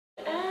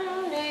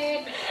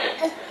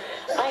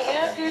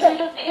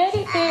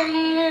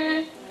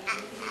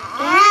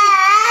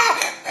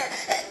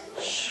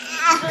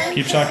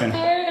Keep talking.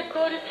 Bear to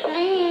go to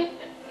sleep.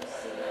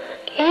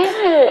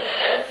 Yes.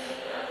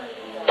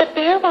 The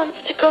bear wants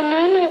to go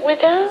night-night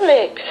with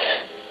Alex.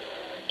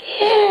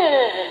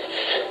 Yes.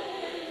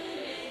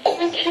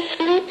 Aren't you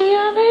sleepy,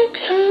 Alex,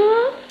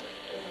 huh?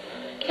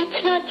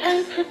 It's not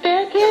time for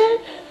bed yet?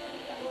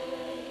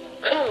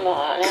 Come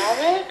on,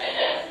 Alex.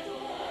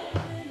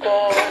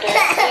 Go to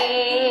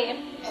sleep.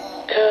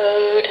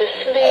 Go to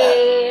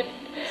sleep.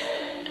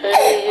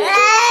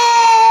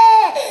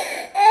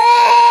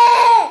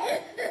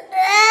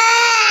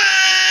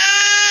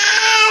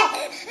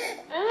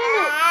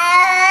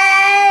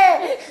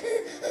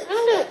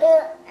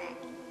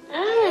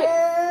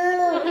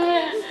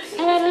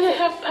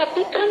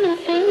 Puppy come and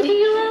sing to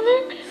you,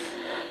 Alex?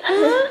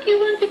 Huh? You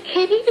want the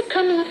kitty to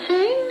come and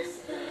sing?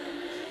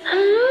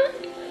 Huh?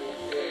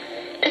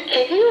 The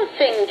kitty will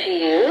sing to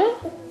you.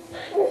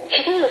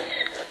 Kitty will...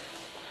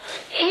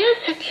 Yes,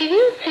 the kitty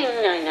will sing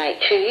night-night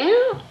to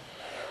you.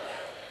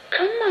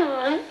 Come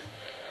on.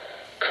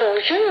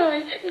 Close your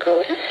eyes and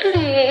go to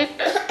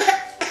sleep.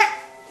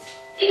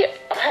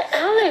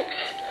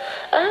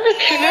 Alex,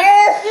 you're not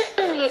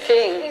going to miss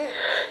anything.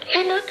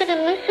 You're not going to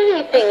miss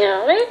anything,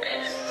 Alex.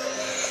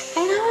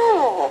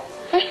 No,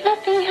 there's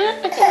nothing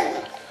happening.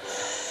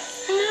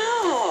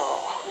 No.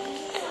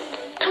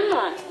 Come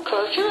on,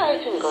 close your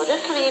eyes and go to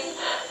sleep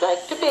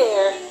like the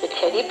bear. The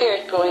teddy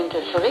bear's going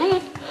to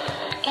sleep.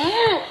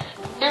 Yes,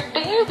 your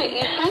bear that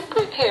you sleep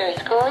with here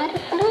is going to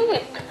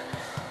sleep.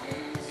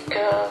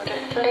 Go to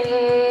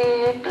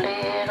sleep,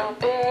 little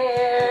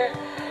bear.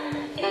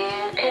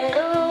 You can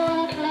go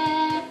and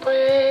sleep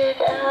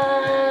with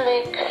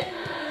Alex.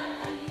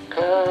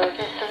 Go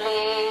to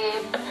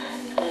sleep,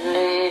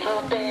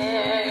 little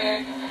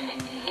bear.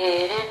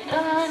 It is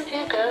time to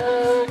go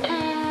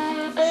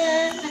to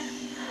bed.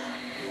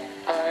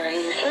 Are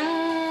you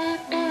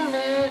sleeping,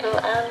 little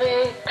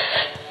Alex?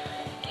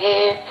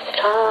 It's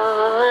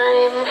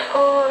time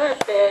for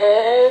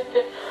bed.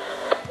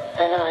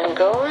 And I'm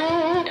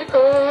going to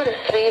go to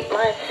sleep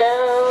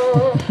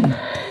myself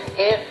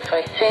if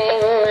I sing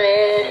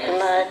this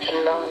much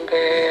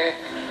longer.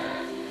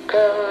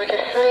 Go to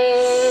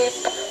sleep,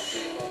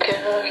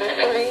 go to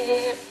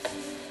sleep.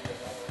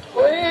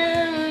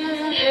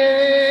 Where's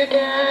your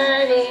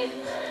daddy?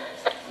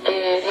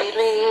 Did he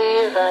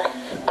leave us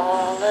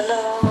all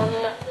alone?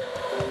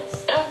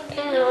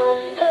 Talking on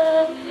the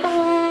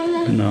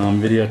phone. No, I'm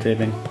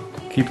videotaping.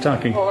 Keep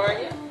talking. Or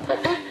you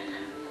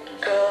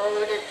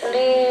go to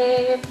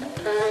sleep,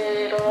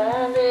 little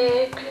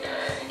Alex.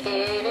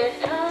 It is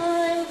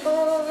time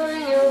for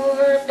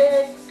your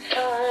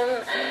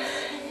bedtime.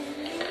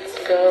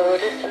 Go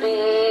to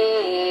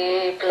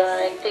sleep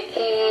like the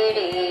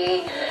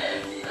kitty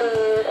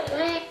who's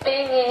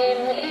sleeping in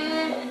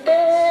his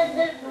bed.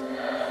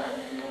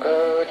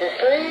 Go to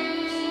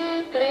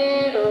sleep,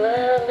 little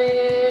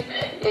Alex.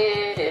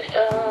 It is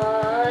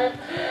time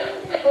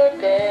for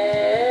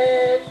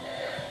bed.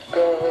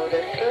 Go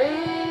to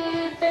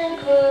sleep and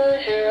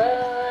close your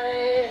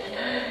eyes.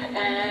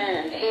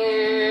 And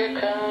here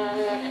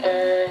comes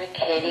the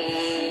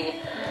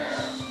kitty.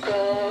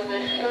 Go to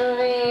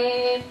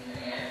sleep,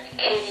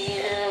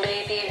 kitties and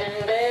babies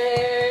and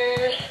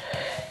bears.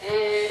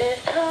 It is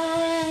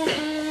time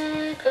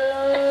to go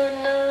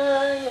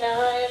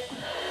night-night.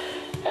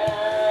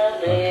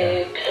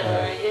 Alex,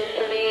 are you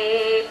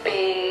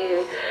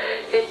sleeping?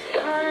 It's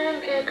time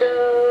to go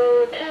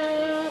to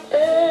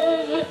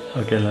bed.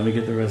 Okay, let me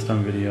get the rest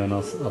on video and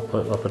I'll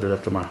put it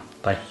up tomorrow.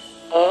 Bye.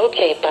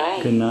 Okay, bye.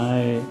 Good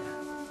night.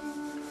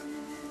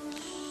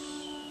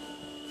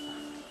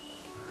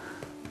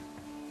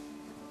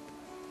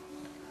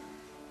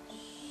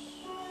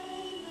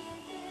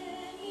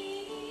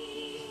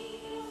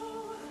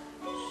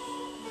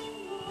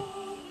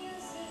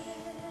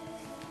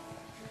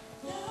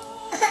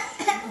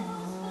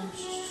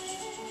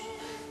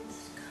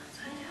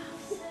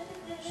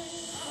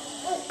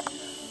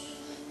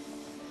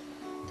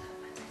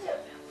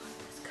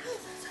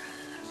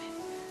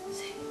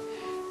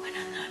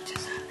 Buenas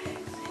noches, Alex.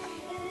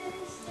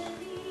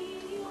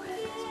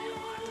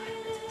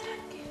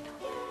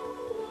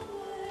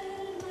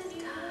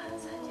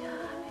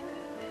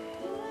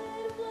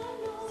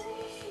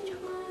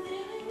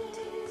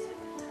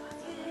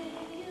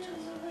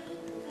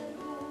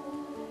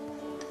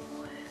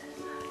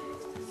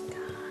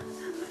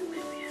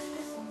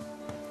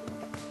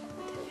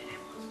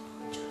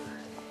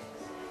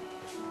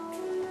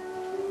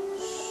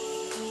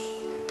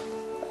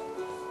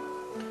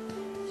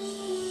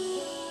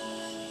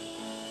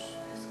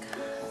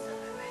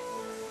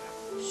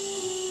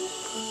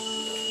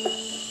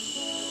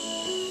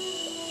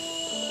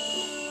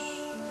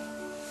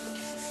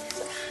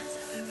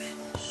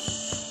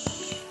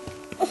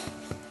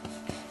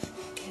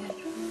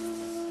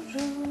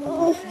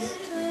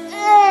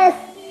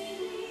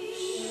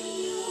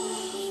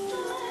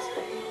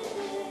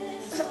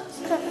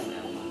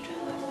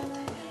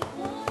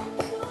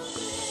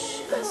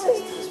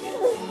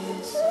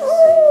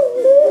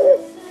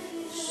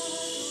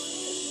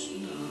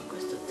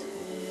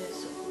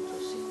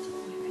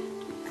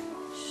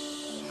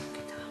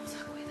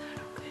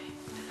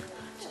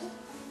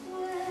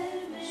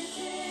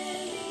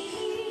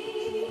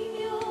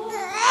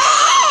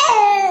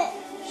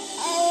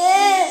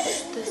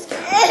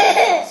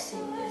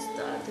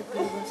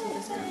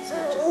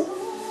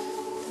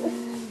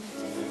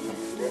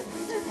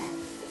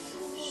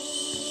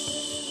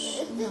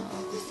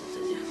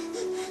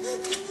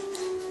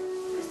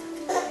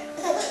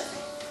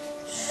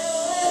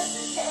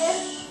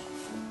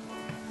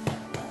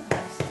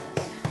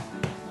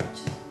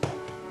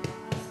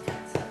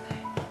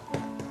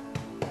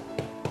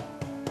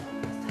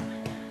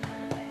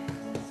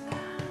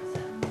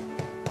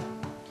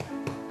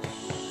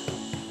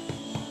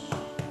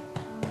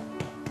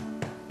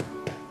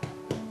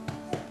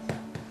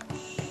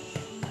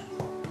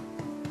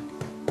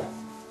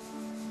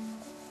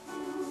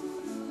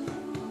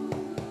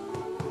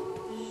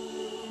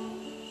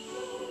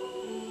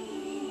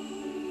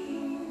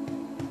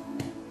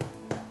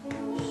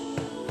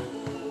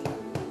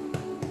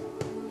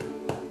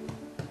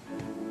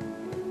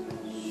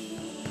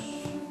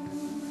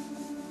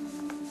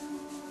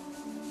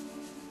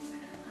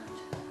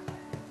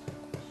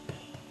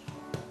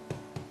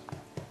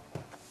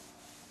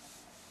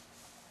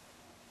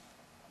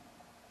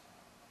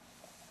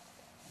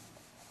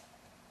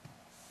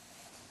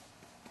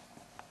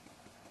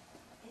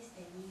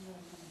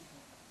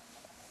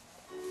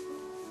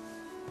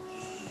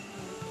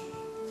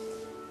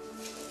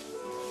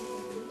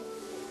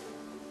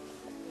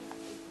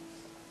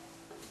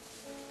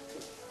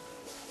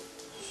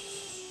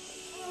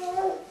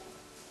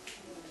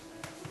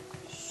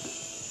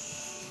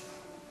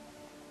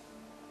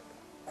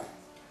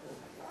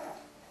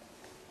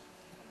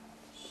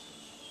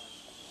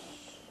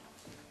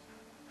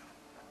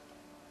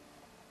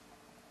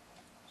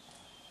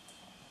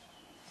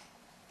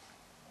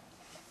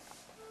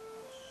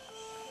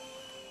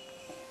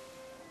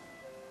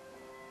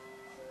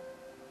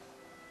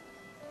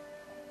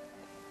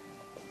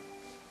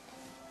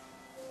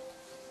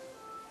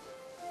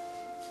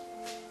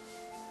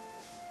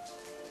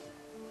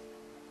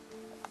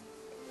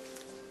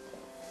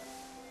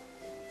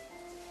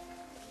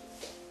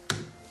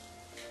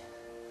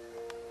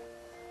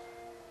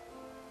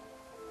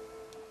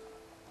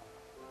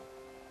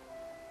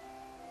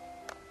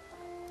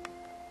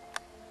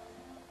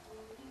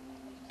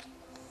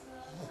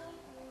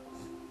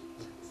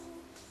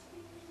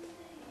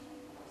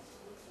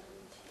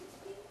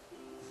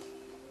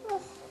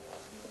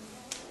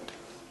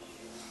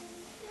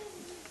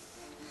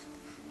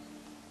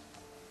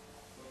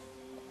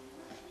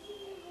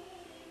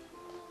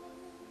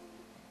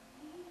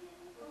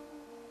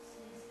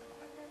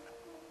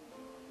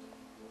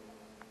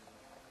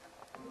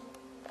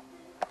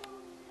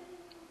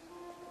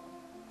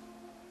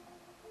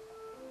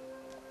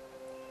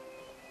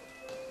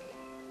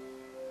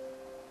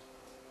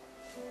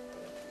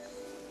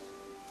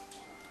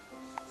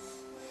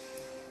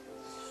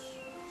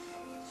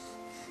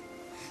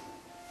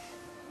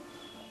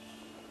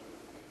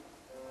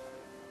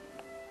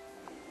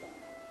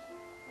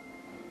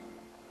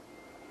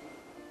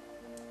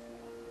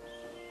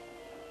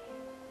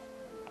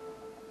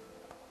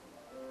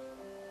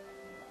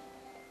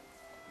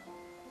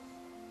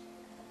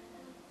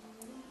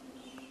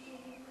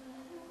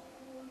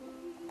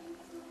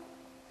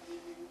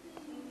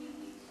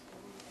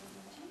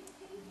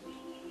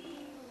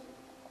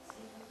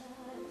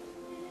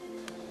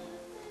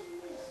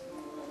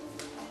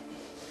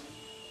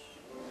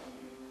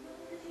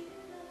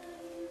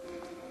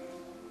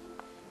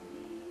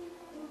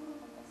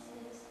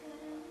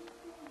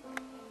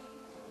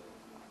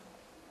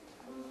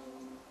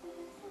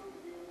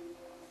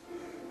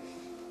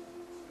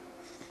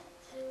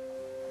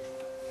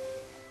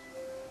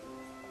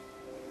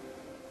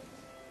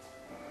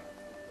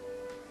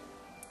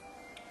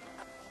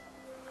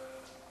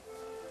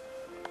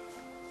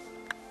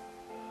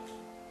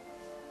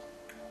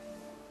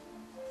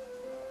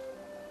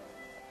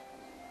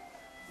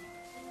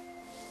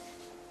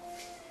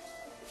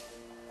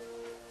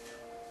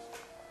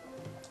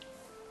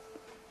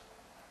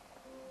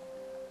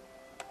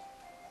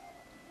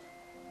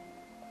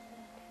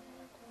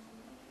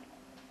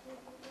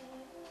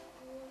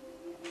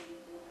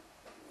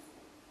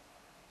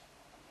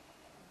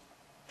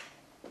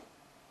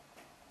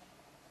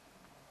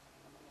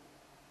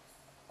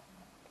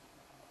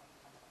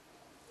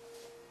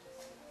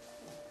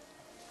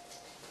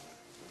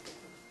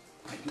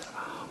 Sin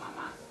trabajo,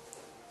 mamá.